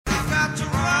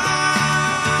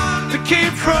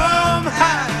keep from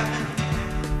high,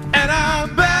 and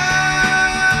I'm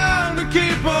bound to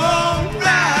keep on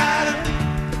riding.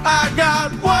 I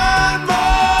got one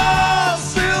more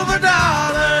silver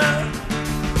dollar,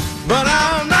 but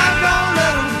I'm not gonna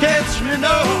let them catch me,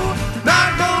 no.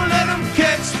 Not gonna let them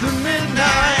catch the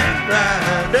midnight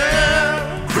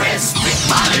rider. Chris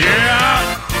McMonagle.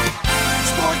 Yeah.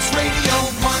 Sports Radio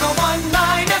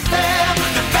 101.9 FM.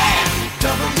 The Fan.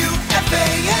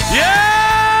 WFAN.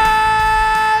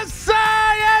 Yes,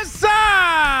 sir, yes,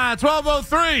 sir.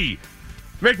 12:03.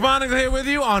 Mick Monagle here with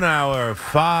you on our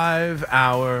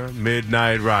 5-hour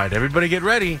midnight ride. Everybody get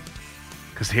ready,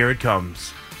 because here it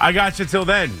comes. I got you till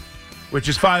then, which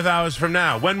is 5 hours from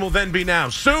now. When will then be now?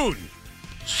 Soon.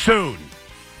 Soon.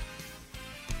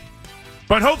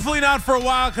 But hopefully not for a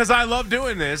while, because I love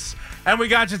doing this. And we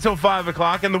got you till 5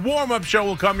 o'clock. And the warm-up show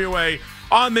will come your way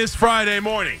on this Friday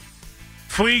morning.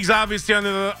 Fleeg's obviously on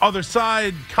the other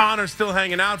side. Connor still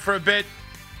hanging out for a bit.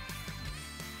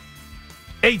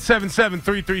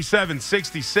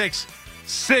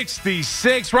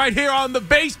 877-337-6666 right here on the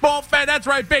Baseball Fan. That's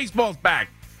right, baseball's back.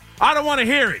 I don't want to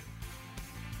hear it.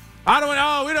 I don't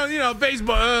want, we don't,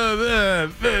 baseball,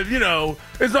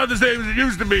 it's not the same as it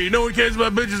used to be. No one cares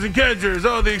about pitchers and catchers.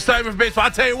 Oh, the excitement for baseball.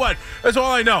 I'll tell you what, that's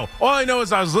all I know. All I know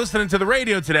is I was listening to the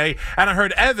radio today, and I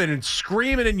heard Evan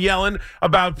screaming and yelling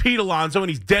about Pete Alonso, and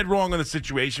he's dead wrong on the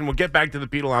situation. We'll get back to the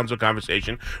Pete Alonso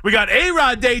conversation. We got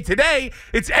A-Rod Day today.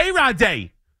 It's A-Rod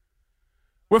Day.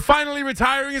 We're finally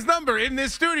retiring his number in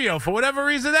this studio for whatever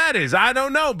reason that is. I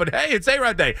don't know, but hey, it's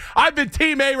A-Rod Day. I've been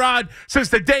Team A-Rod since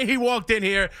the day he walked in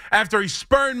here after he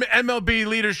spurned MLB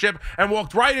leadership and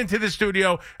walked right into the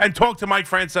studio and talked to Mike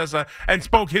Francesa and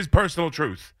spoke his personal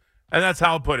truth. And that's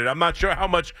how I'll put it. I'm not sure how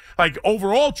much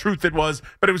overall truth it was,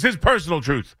 but it was his personal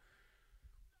truth.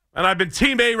 And I've been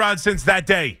Team A-Rod since that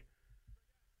day.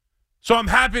 So I'm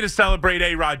happy to celebrate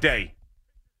A-Rod Day.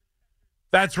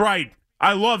 That's right.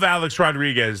 I love Alex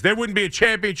Rodriguez. There wouldn't be a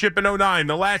championship in 2009.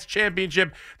 The last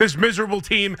championship this miserable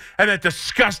team and that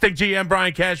disgusting GM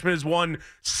Brian Cashman has won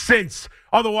since.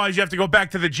 Otherwise, you have to go back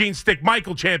to the Gene Stick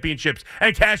Michael championships,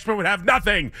 and Cashman would have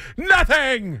nothing.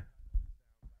 Nothing!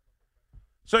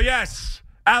 So, yes,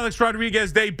 Alex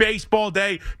Rodriguez Day, Baseball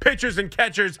Day, pitchers and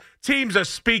catchers, teams are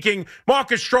speaking.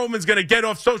 Marcus Stroman's going to get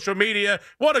off social media.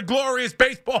 What a glorious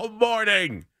baseball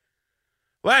morning.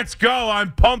 Let's go.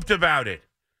 I'm pumped about it.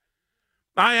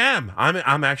 I am.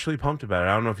 I'm actually pumped about it.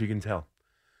 I don't know if you can tell.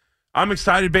 I'm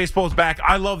excited. Baseball's back.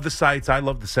 I love the sights. I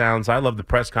love the sounds. I love the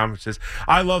press conferences.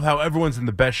 I love how everyone's in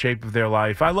the best shape of their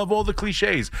life. I love all the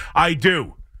cliches. I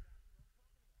do.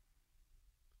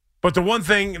 But the one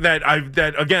thing that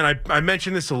I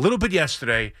mentioned this a little bit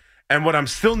yesterday, and what I'm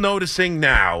still noticing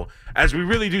now, as we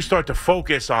really do start to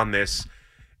focus on this,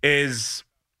 is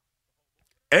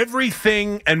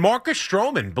everything, and Marcus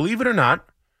Stroman, believe it or not,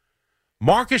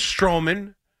 Marcus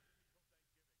Stroman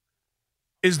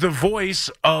is the voice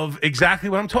of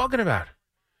exactly what I'm talking about.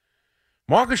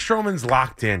 Marcus Stroman's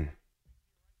locked in,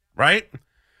 right?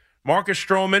 Marcus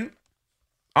Stroman,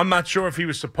 I'm not sure if he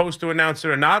was supposed to announce it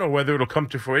or not, or whether it'll come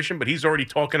to fruition, but he's already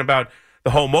talking about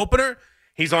the home opener.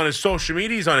 He's on his social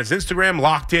media. He's on his Instagram,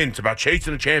 locked in. It's about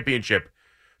chasing a championship.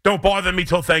 Don't bother me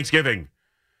till Thanksgiving.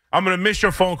 I'm going to miss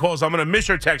your phone calls. I'm going to miss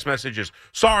your text messages.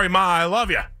 Sorry, Ma, I love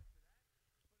you.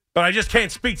 But I just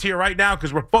can't speak to you right now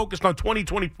because we're focused on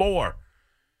 2024.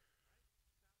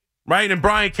 Right? And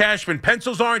Brian Cashman,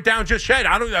 pencils aren't down just yet.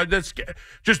 That's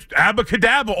just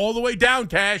abacadabra all the way down,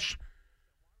 Cash.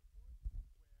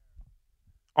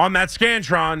 On that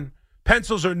Scantron,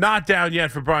 pencils are not down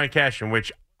yet for Brian Cashman,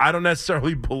 which I don't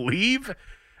necessarily believe,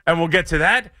 and we'll get to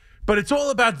that. But it's all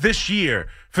about this year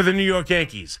for the New York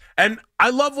Yankees. And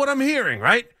I love what I'm hearing,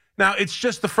 right? Now, it's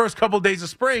just the first couple of days of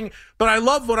spring, but I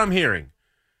love what I'm hearing.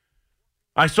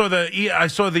 I saw the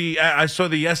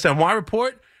SNY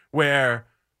report where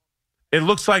it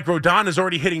looks like Rodon is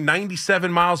already hitting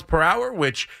 97 miles per hour,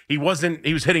 which he was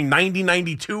hitting 90,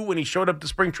 92 when he showed up to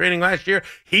spring training last year.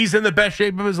 He's in the best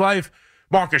shape of his life.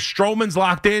 Marcus Stroman's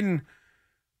locked in.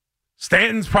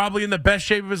 Stanton's probably in the best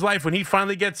shape of his life when he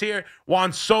finally gets here.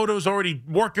 Juan Soto's already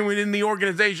working within the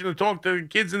organization to talk to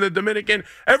kids in the Dominican.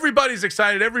 Everybody's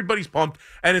excited. Everybody's pumped.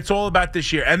 And it's all about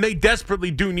this year. And they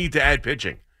desperately do need to add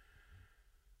pitching.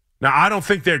 Now, I don't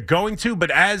think they're going to,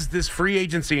 but as this free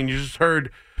agency, and you just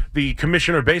heard the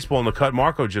commissioner of baseball in the cut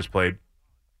Marco just played,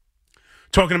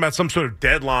 talking about some sort of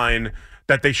deadline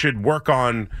that they should work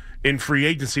on in free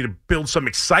agency to build some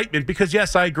excitement. Because,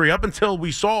 yes, I agree, up until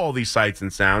we saw all these sights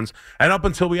and sounds, and up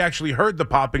until we actually heard the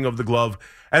popping of the glove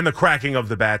and the cracking of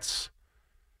the bats,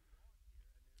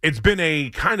 it's been a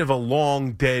kind of a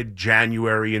long, dead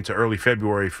January into early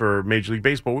February for Major League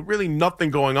Baseball with really nothing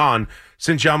going on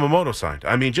since Yamamoto signed.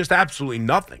 I mean, just absolutely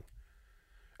nothing.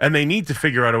 And they need to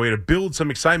figure out a way to build some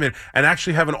excitement and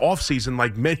actually have an offseason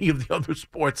like many of the other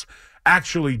sports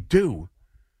actually do.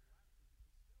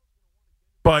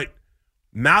 But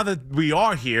now that we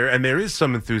are here and there is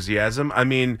some enthusiasm, I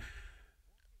mean,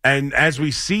 and as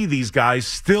we see these guys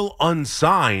still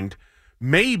unsigned,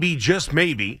 maybe, just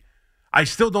maybe, I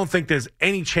still don't think there's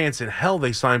any chance in hell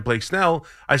they sign Blake Snell.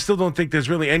 I still don't think there's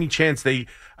really any chance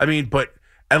but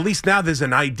at least now there's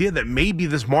an idea that maybe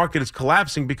this market is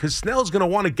collapsing because Snell's going to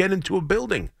want to get into a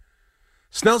building.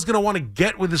 Snell's going to want to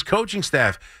get with his coaching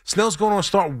staff. Snell's going to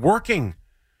start working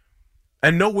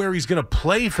and know where he's going to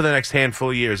play for the next handful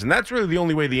of years. And that's really the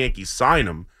only way the Yankees sign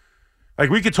him. Like,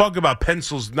 we could talk about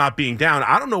pencils not being down.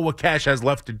 I don't know what Cash has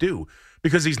left to do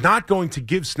because he's not going to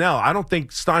give Snell. I don't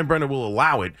think Steinbrenner will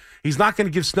allow it. He's not going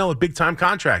to give Snell a big-time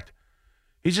contract.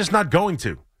 He's just not going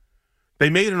to. They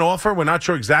made an offer. We're not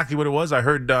sure exactly what it was. I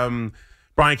heard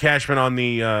Brian Cashman on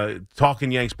the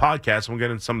Talking Yanks podcast. We'll get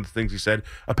into some of the things he said.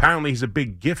 Apparently, he's a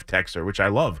big gift texter, which I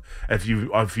love. If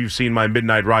you've seen my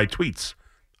Midnight Ride tweets,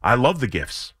 I love the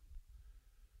gifts.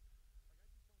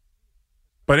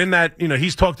 But in that,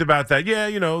 he's talked about that. Yeah,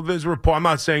 there's a report. I'm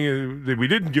not saying that we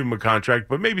didn't give him a contract,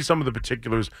 but maybe some of the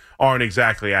particulars aren't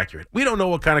exactly accurate. We don't know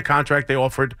what kind of contract they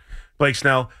offered Blake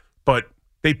Snell, but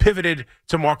they pivoted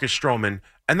to Marcus Stroman,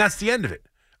 and that's the end of it.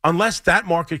 Unless that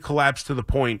market collapsed to the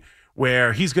point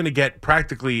where he's going to get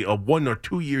practically a 1 or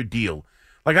 2 year deal.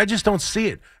 Like, I just don't see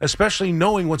it, especially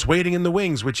knowing what's waiting in the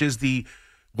wings, which is the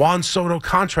Juan Soto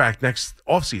contract next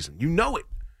offseason. You know it.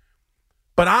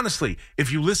 But honestly,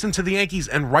 if you listen to the Yankees,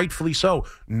 and rightfully so,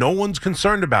 no one's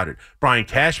concerned about it. Brian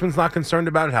Cashman's not concerned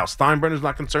about it. Hal Steinbrenner's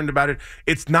not concerned about it.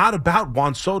 It's not about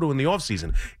Juan Soto in the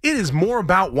offseason. It is more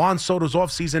about Juan Soto's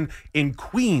offseason in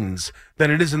Queens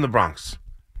than it is in the Bronx.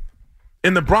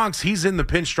 In the Bronx, he's in the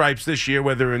pinstripes this year,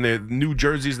 whether in the new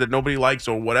jerseys that nobody likes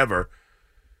or whatever.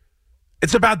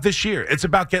 It's about this year. It's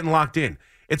about getting locked in.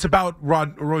 It's about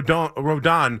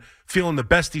Rodon feeling the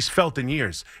best he's felt in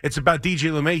years. It's about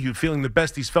DJ LeMahieu feeling the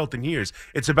best he's felt in years.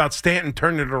 It's about Stanton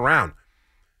turning it around.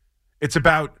 It's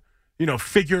about,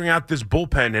 figuring out this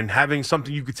bullpen and having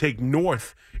something you could take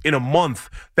north in a month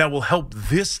that will help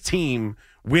this team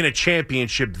win a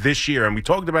championship this year. And we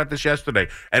talked about this yesterday.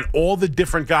 And all the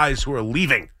different guys who are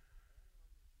leaving.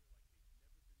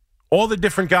 All the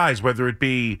different guys, whether it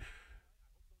be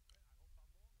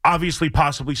obviously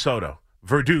possibly Soto,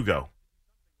 Verdugo,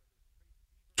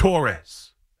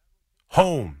 Torres,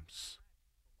 Holmes.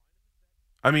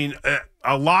 I mean,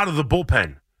 a lot of the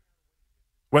bullpen,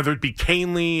 whether it be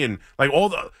Canely and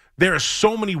there are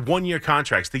so many 1 year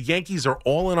contracts. The Yankees are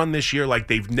all in on this year like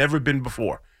they've never been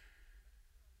before.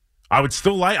 I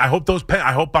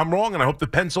hope I'm wrong, and I hope the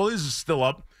pencil is still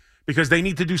up because they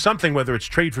need to do something, whether it's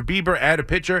trade for Bieber, add a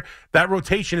pitcher. That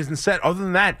rotation isn't set. Other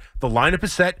than that, the lineup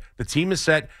is set, the team is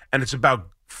set, and it's about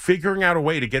figuring out a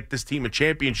way to get this team a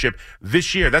championship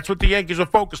this year. That's what the Yankees are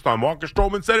focused on. Marcus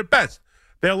Stroman said it best.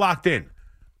 They're locked in.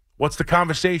 What's the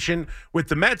conversation with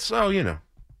the Mets? Oh,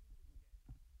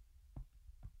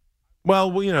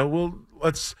 Well,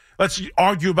 let's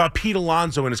argue about Pete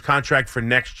Alonso and his contract for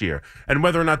next year, and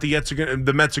whether or not the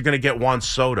Mets are going to get Juan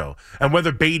Soto, and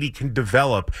whether Beatty can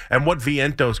develop, and what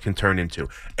Vientos can turn into.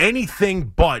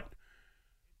 Anything but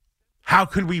how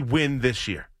can we win this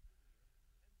year?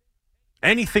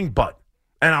 Anything but.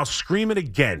 And I'll scream it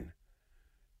again.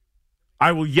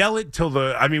 I will yell it till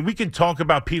we can talk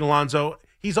about Pete Alonso.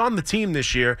 He's on the team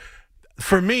this year.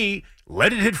 For me,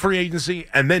 let it hit free agency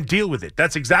and then deal with it.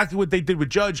 That's exactly what they did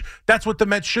with Judge. That's what the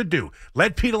Mets should do.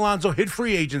 Let Pete Alonso hit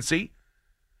free agency,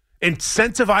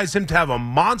 incentivize him to have a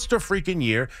monster freaking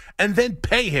year, and then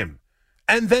pay him.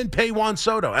 And then pay Juan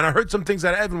Soto. And I heard some things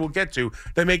that Evan will get to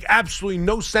that make absolutely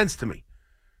no sense to me.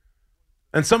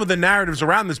 And some of the narratives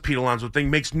around this Pete Alonso thing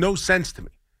makes no sense to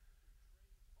me.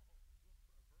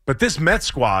 But this Mets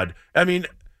squad, are they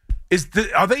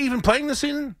even playing this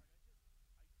season?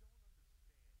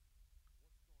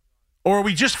 Or are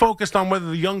we just focused on whether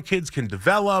the young kids can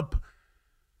develop?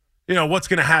 What's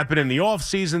going to happen in the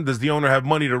offseason? Does the owner have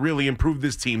money to really improve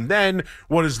this team then?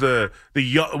 What is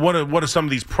what are some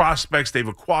of these prospects they've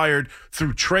acquired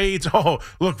through trades? Oh,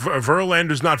 look,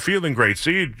 Verlander's not feeling great.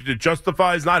 See, it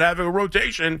justifies not having a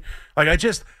rotation.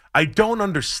 I don't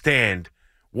understand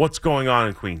what's going on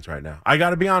in Queens right now. I got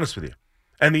to be honest with you.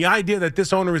 And the idea that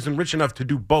this owner isn't rich enough to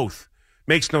do both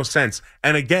makes no sense.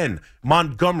 And again,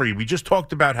 Montgomery, we just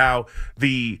talked about how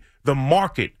the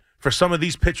market for some of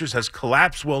these pitchers has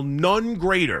collapsed. Well, none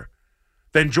greater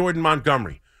than Jordan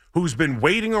Montgomery, who's been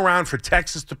waiting around for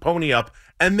Texas to pony up,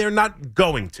 and they're not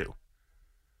going to.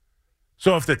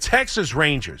 So if the Texas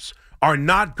Rangers are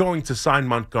not going to sign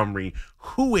Montgomery,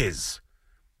 who is?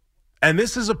 And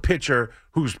this is a pitcher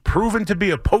who's proven to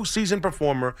be a postseason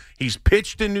performer. He's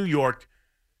pitched in New York.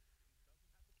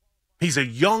 He's a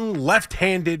young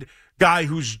left-handed guy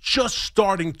who's just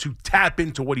starting to tap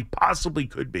into what he possibly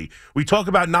could be. We talk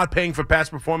about not paying for past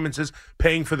performances,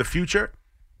 paying for the future.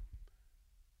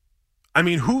 I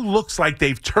mean, who looks like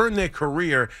they've turned their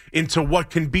career into what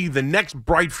can be the next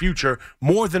bright future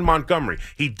more than Montgomery?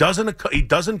 He doesn't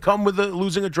come with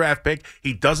losing a draft pick.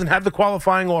 He doesn't have the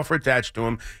qualifying offer attached to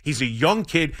him. He's a young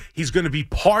kid. He's going to be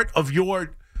part of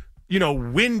your,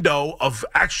 window of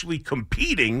actually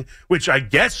competing, which I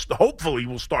guess hopefully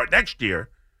will start next year.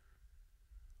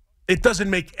 It doesn't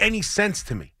make any sense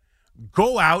to me.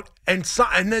 Go out and sign,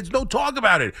 and there's no talk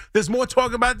about it. There's more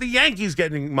talk about the Yankees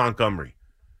getting Montgomery.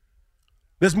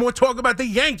 There's more talk about the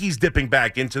Yankees dipping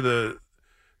back into the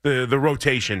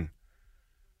rotation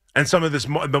and some of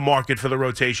the market for the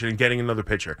rotation and getting another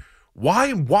pitcher.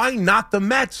 Why not the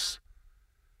Mets?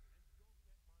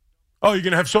 Oh, you're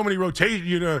going to have so many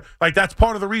rotations. Like that's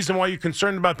part of the reason why you're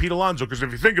concerned about Pete Alonso, because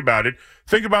if you think about it,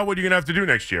 think about what you're going to have to do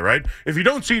next year, right? If you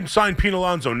don't sign Pete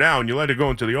Alonso now and you let it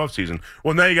go into the offseason,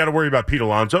 well, now you got to worry about Pete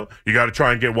Alonso. You got to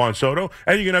try and get Juan Soto,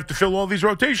 and you're going to have to fill all these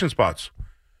rotation spots.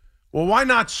 Well, why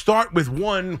not start with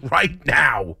one right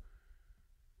now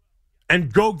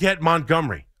and go get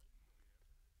Montgomery?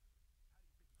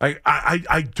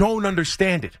 I don't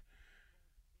understand it.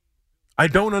 I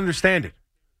don't understand it.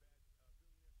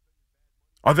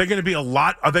 Are there going to be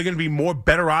Are there going to be more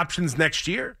better options next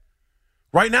year?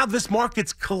 Right now, this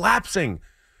market's collapsing.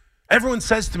 Everyone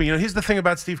says to me, here's the thing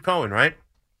about Steve Cohen, right?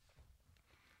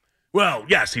 Well,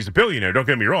 yes, he's a billionaire. Don't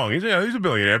get me wrong. He's a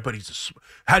billionaire, but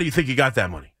how do you think he got that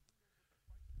money?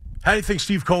 How do you think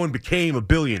Steve Cohen became a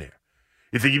billionaire?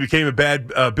 You think he became a bad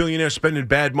billionaire spending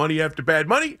bad money after bad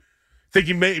money? Think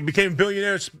he became a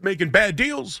billionaire making bad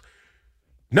deals?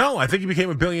 No, I think he became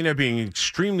a billionaire being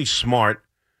extremely smart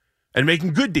and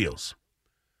making good deals.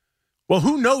 Well,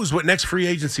 who knows what next free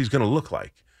agency is going to look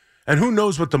like? And who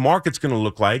knows what the market's going to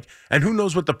look like? And who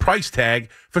knows what the price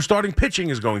tag for starting pitching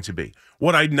is going to be?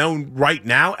 What I know right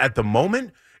now at the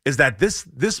moment is that this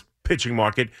pitching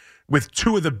market, with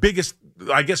two of the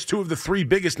three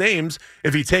biggest names,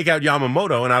 if you take out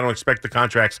Yamamoto, and I don't expect the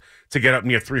contracts to get up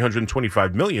near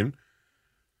 $325 million.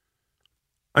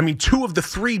 I mean, two of the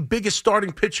three biggest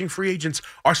starting pitching free agents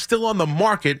are still on the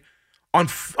market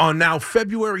on now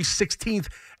February 16th,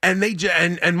 and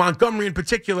and Montgomery in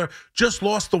particular just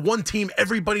lost the one team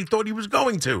everybody thought he was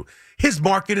going to. His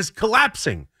market is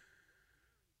collapsing.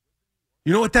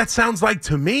 You know what that sounds like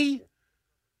to me?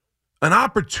 An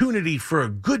opportunity for a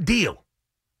good deal.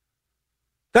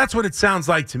 That's what it sounds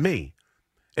like to me.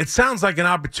 It sounds like an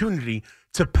opportunity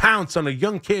to pounce on a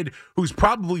young kid who's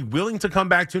probably willing to come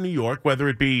back to New York, whether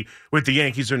it be with the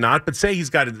Yankees or not, but say he's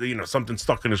got something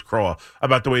stuck in his craw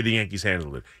about the way the Yankees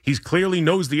handled it. He clearly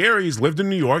knows the area. He's lived in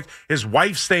New York. His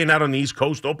wife's staying out on the East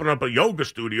Coast, opening up a yoga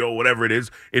studio, whatever it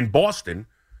is, in Boston.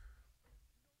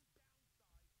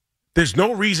 There's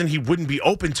no reason he wouldn't be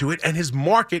open to it, and his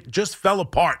market just fell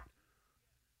apart.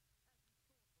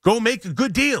 Go make a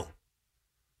good deal.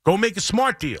 Go make a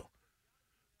smart deal.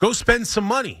 Go spend some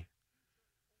money.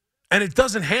 And it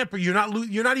doesn't hamper. You're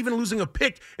not even losing a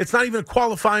pick. It's not even a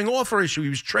qualifying offer issue. He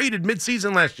was traded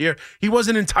midseason last year. He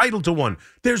wasn't entitled to one.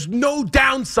 There's no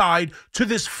downside to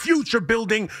this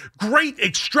future-building great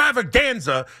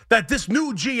extravaganza that this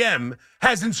new GM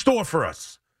has in store for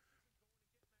us.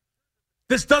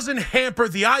 This doesn't hamper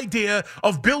the idea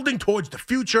of building towards the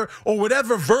future or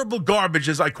whatever verbal garbage,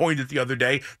 as I coined it the other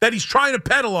day, that he's trying to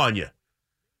peddle on you.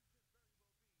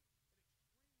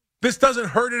 This doesn't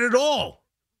hurt it at all.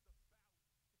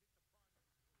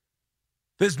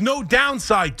 There's no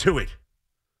downside to it.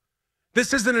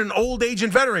 This isn't an old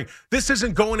agent veteran. This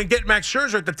isn't going to get Max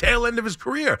Scherzer at the tail end of his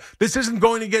career. This isn't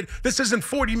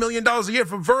 $40 million a year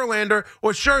for Verlander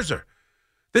or Scherzer.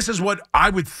 This is what I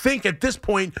would think at this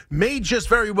point may just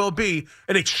very well be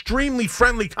an extremely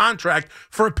friendly contract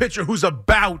for a pitcher who's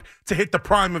about to hit the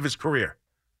prime of his career.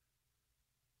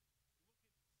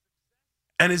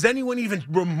 And is anyone even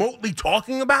remotely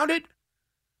talking about it?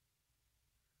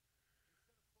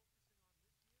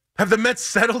 Have the Mets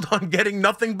settled on getting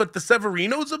nothing but the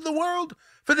Severinos of the world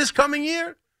for this coming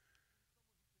year?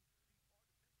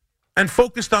 And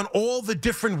focused on all the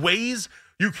different ways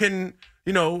you can,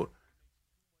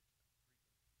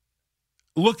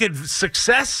 look at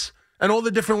success and all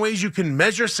the different ways you can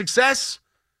measure success?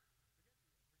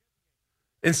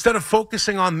 Instead of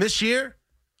focusing on this year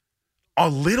a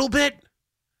little bit?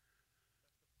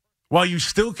 while you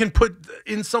still can put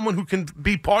in someone who can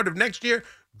be part of next year,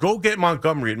 go get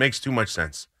Montgomery. It makes too much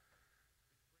sense.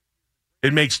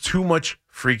 It makes too much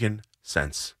freaking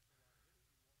sense.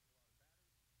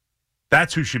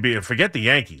 That's who should be. Forget the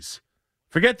Yankees.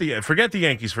 Forget the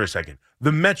Yankees for a second.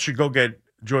 The Mets should go get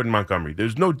Jordan Montgomery.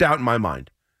 There's no doubt in my mind.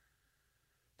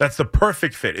 That's the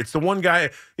perfect fit. It's the one guy,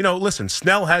 listen,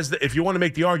 Snell has if you want to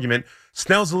make the argument,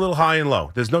 Snell's a little high and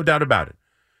low. There's no doubt about it.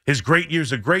 His great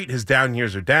years are great. His down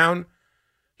years are down.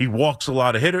 He walks a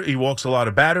lot of hitters. He walks a lot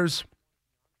of batters.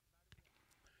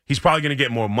 He's probably going to get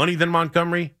more money than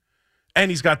Montgomery. And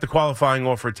he's got the qualifying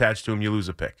offer attached to him. You lose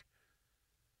a pick.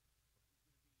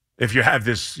 If you have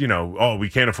this, we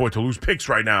can't afford to lose picks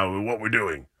right now with what we're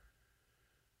doing.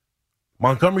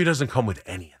 Montgomery doesn't come with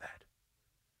any of that.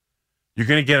 You're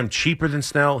going to get him cheaper than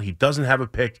Snell. He doesn't have a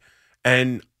pick.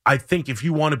 And I think if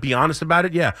you want to be honest about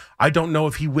it, yeah, I don't know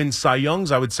if he wins Cy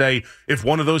Youngs. I would say if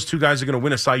one of those two guys are going to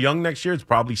win a Cy Young next year, it's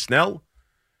probably Snell.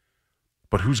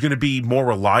 But who's going to be more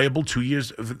reliable 2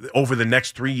 years over the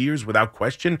next 3 years without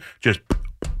question? Just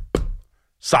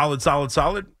solid.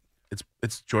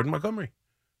 It's Jordan Montgomery.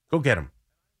 Go get him.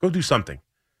 Go do something.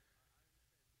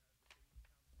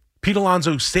 Pete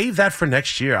Alonso, save that for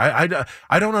next year.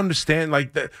 I don't understand.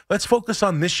 Let's focus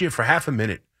on this year for half a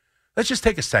minute. Let's just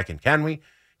take a second, can we?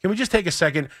 Can we just take a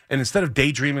second and instead of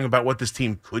daydreaming about what this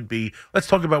team could be, let's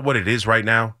talk about what it is right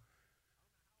now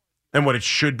and what it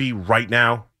should be right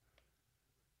now.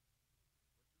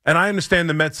 And I understand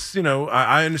the Mets,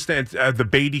 I understand the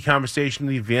Beatty conversation,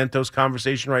 the Vientos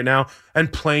conversation right now,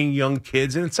 and playing young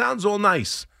kids, and it sounds all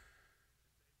nice.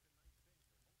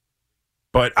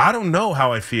 But I don't know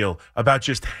how I feel about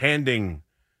just handing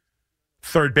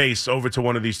third base over to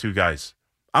one of these two guys.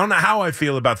 I don't know how I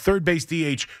feel about third base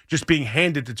DH just being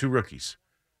handed to two rookies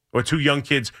or two young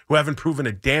kids who haven't proven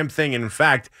a damn thing and, in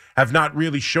fact, have not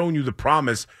really shown you the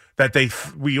promise that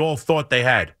we all thought they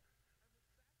had.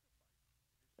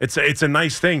 It's a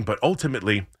nice thing, but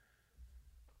ultimately,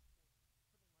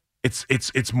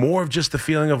 it's more of just the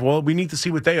feeling of, well, we need to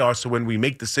see what they are, so when we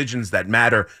make decisions that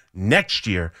matter next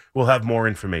year, we'll have more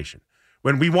information.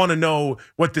 When we want to know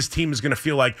what this team is going to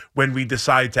feel like when we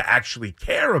decide to actually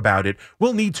care about it,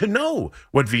 we'll need to know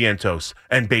what Vientos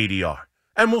and Beatty are.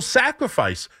 And we'll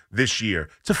sacrifice this year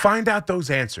to find out those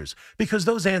answers because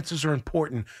those answers are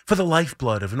important for the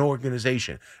lifeblood of an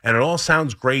organization. And it all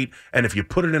sounds great. And if you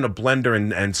put it in a blender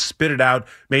and spit it out,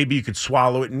 maybe you could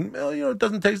swallow it and, it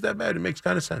doesn't taste that bad. It makes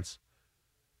kind of sense.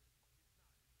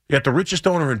 You got the richest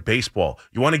owner in baseball.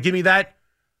 You want to give me that?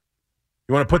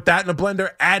 You want to put that in a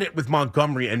blender? Add it with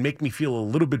Montgomery and make me feel a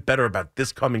little bit better about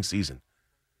this coming season.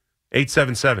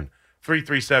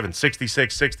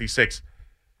 877-337-6666.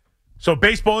 So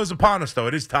baseball is upon us, though.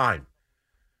 It is time.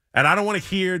 And I don't want to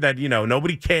hear that,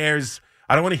 nobody cares.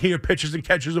 I don't want to hear pitchers and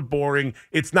catchers are boring.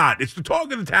 It's not. It's the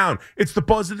talk of the town. It's the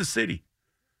buzz of the city.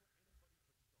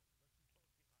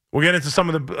 We'll get into some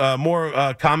of the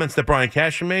more comments that Brian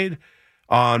Casher made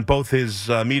on both his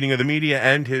meeting of the media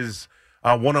and his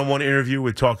one-on-one interview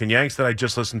with Talking Yanks that I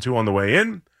just listened to on the way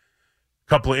in. A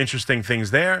couple of interesting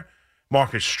things there.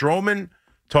 Marcus Stroman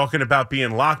talking about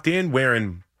being locked in,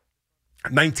 wearing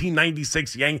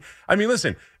 1996 Yankees. I mean,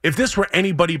 listen, if this were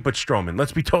anybody but Stroman,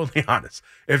 let's be totally honest.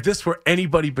 If this were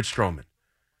anybody but Stroman,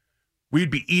 we'd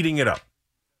be eating it up.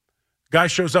 Guy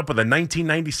shows up with a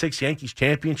 1996 Yankees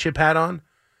championship hat on,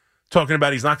 talking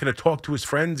about he's not going to talk to his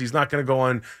friends. He's not going to go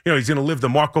on, he's going to live the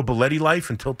Marco Belletti life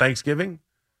until Thanksgiving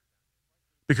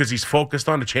because he's focused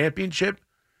on the championship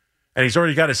and he's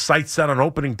already got his sights set on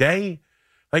opening day.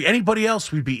 Like anybody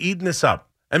else, we'd be eating this up.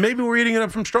 And maybe we're eating it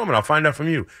up from Stroman. I'll find out from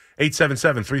you.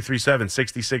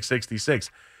 877-337-6666.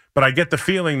 But I get the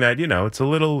feeling that,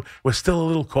 we're still a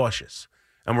little cautious.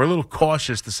 And we're a little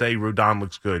cautious to say Rodon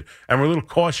looks good. And we're a little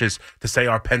cautious to say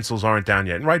our pencils aren't down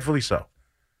yet. And rightfully so.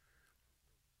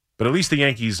 But at least the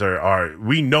Yankees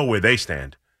we know where they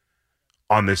stand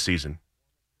on this season.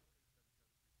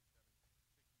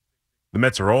 The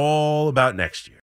Mets are all about next year.